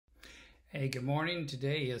Hey, good morning.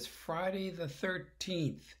 Today is Friday the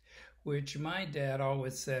 13th, which my dad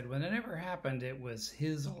always said when it ever happened, it was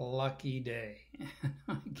his lucky day. And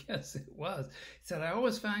I guess it was. He said, I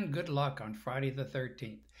always find good luck on Friday the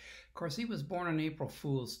 13th. Of course, he was born on April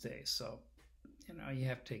Fool's Day, so, you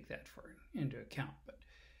have to take that into account. But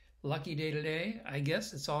lucky day today, I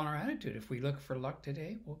guess it's all in our attitude. If we look for luck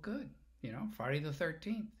today, well, good. Friday the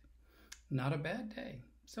 13th, not a bad day.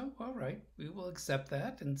 So, all right, we will accept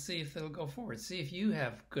that and see if it'll go forward. See if you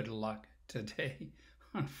have good luck today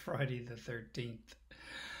on Friday the 13th.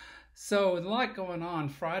 So, with a lot going on,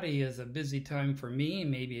 Friday is a busy time for me.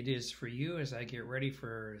 Maybe it is for you as I get ready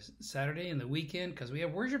for Saturday and the weekend because we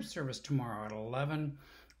have worship service tomorrow at 11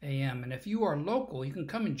 a.m. And if you are local, you can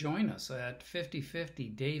come and join us at 5050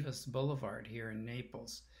 Davis Boulevard here in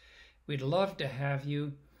Naples. We'd love to have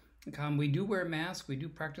you. We do wear masks, we do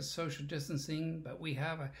practice social distancing, but we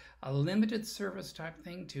have a limited service type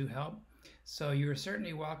thing to help. So you're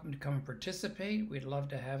certainly welcome to come and participate. We'd love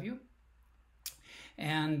to have you.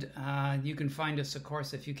 And you can find us, of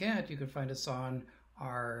course, if you can't, you can find us on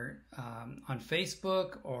on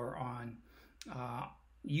Facebook or on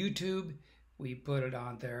YouTube. We put it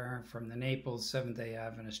on there from the Naples Seventh-day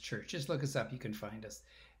Adventist Church. Just look us up, you can find us.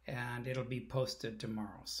 And it'll be posted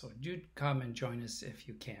tomorrow. So do come and join us if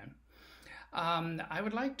you can. I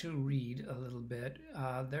would like to read a little bit.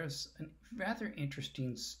 There's a rather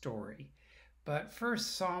interesting story. But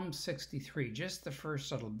first, Psalm 63, just the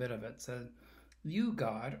first little bit of it says, You,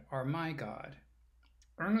 God, are my God.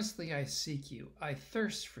 Earnestly I seek you. I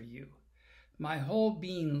thirst for you. My whole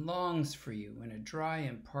being longs for you in a dry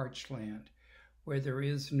and parched land where there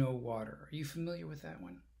is no water. Are you familiar with that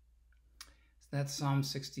one? That's Psalm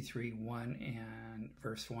 63, 1 and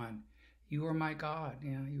verse 1. You are my God.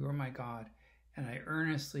 Yeah, you are my God. And I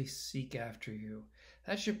earnestly seek after you.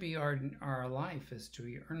 That should be our life, is to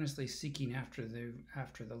be earnestly seeking after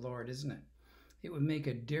the Lord, isn't it? It would make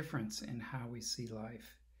a difference in how we see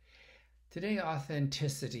life. Today,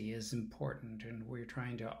 authenticity is important, and we're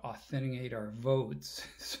trying to authenticate our votes.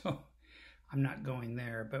 So I'm not going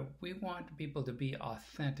there, but we want people to be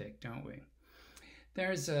authentic, don't we?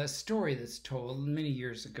 There's a story that's told many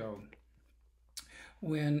years ago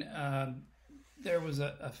when there was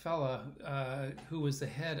a fella who was the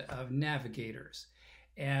head of navigators,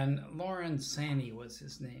 and Lauren Sani was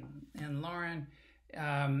his name. And Lauren,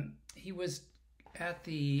 he was at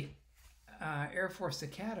the Air Force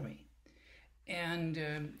Academy,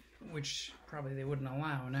 and which probably they wouldn't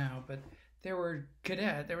allow now, but there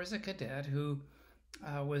was a cadet who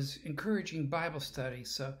was encouraging Bible study.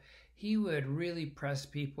 So he would really press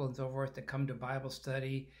people and so forth to come to Bible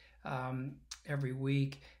study every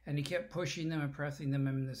week. And he kept pushing them and pressing them,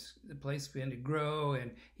 and the place began to grow. And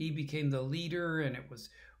he became the leader, and it was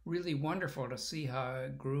really wonderful to see how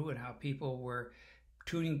it grew and how people were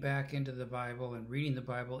tuning back into the Bible and reading the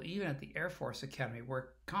Bible, even at the Air Force Academy,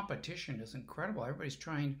 where competition is incredible. Everybody's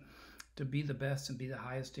trying to be the best and be the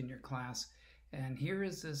highest in your class. And here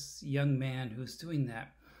is this young man who's doing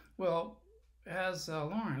that. Well, as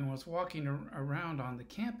Lauren was walking around on the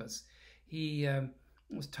campus, he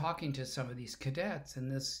was talking to some of these cadets,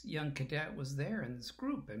 and this young cadet was there in this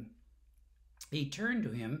group, and he turned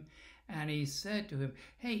to him and he said to him,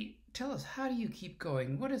 Hey, tell us, how do you keep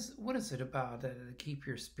going? What is it about to keep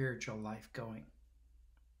your spiritual life going?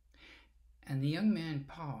 And the young man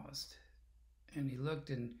paused, and he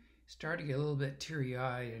looked and started to get a little bit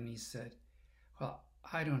teary-eyed, and he said, Well,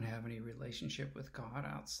 I don't have any relationship with God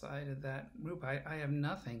outside of that group. I have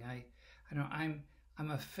nothing. I'm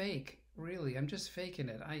a fake, really. I'm just faking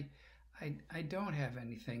it. I don't have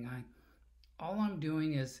anything. All I'm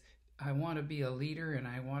doing is I want to be a leader, and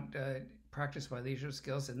I want to practice my leadership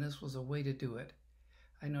skills, and this was a way to do it.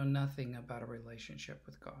 I know nothing about a relationship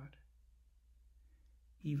with God,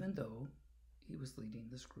 even though he was leading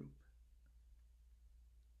this group.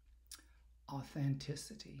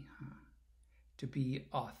 Authenticity, huh? To be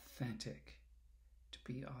authentic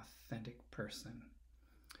person.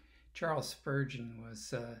 Charles Spurgeon was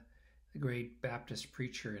the great Baptist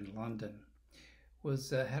preacher in London.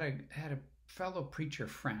 Had a fellow preacher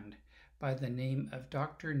friend by the name of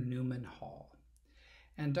Dr. Newman Hall.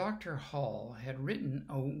 And Dr. Hall had written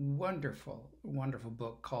a wonderful, wonderful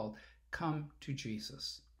book called Come to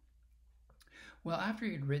Jesus. Well, after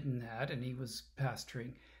he'd written that and he was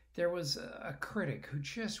pastoring, there was a critic who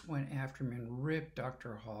just went after him and ripped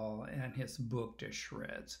Dr. Hall and his book to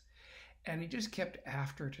shreds. And he just kept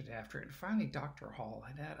after it. And finally, Dr. Hall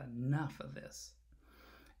had had enough of this.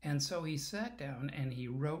 And so he sat down and he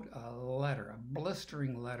wrote a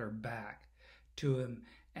blistering letter back to him.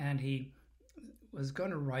 And he was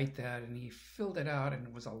going to write that, and he filled it out, and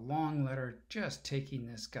it was a long letter just taking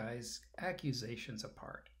this guy's accusations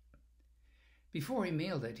apart. Before he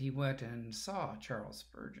mailed it, he went and saw Charles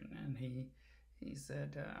Spurgeon, and he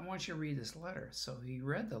said, I want you to read this letter. So he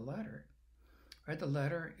read the letter,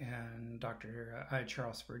 and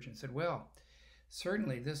Charles Spurgeon said, well,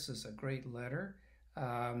 certainly this is a great letter.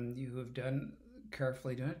 You have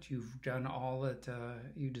carefully done it. You've done all that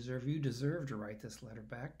you deserve. You deserve to write this letter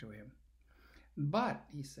back to him. But,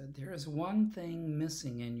 he said, there is one thing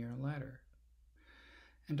missing in your letter.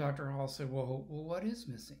 And Dr. Hall said, well, what is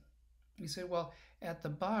missing? He said, well, at the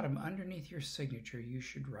bottom, underneath your signature, you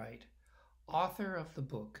should write, author of the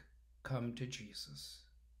book, Come to Jesus.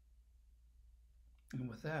 And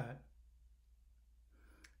with that,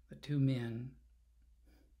 the two men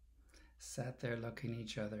sat there looking at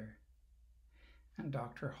each other, and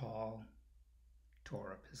Dr. Hall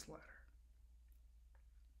tore up his letter.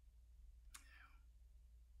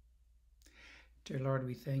 Dear Lord,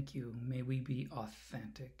 we thank you. May we be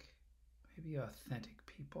authentic. May we be authentic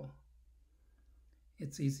people.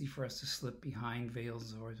 It's easy for us to slip behind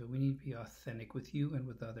veils, Lord, but we need to be authentic with you and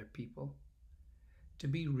with other people. To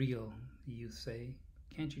be real, you say.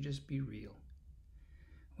 Can't you just be real?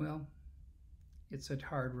 Well, it's a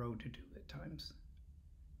hard road to do at times.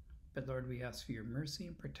 But Lord, we ask for your mercy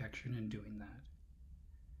and protection in doing that.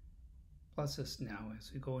 Bless us now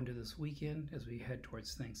as we go into this weekend, as we head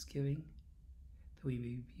towards Thanksgiving, that we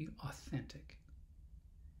may be authentic.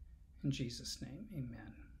 In Jesus' name,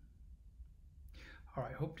 amen. All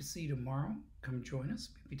right, hope to see you tomorrow. Come join us.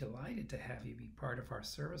 We'd be delighted to have you be part of our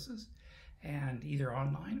services, and either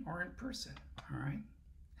online or in person. All right,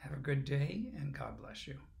 have a good day, and God bless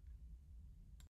you.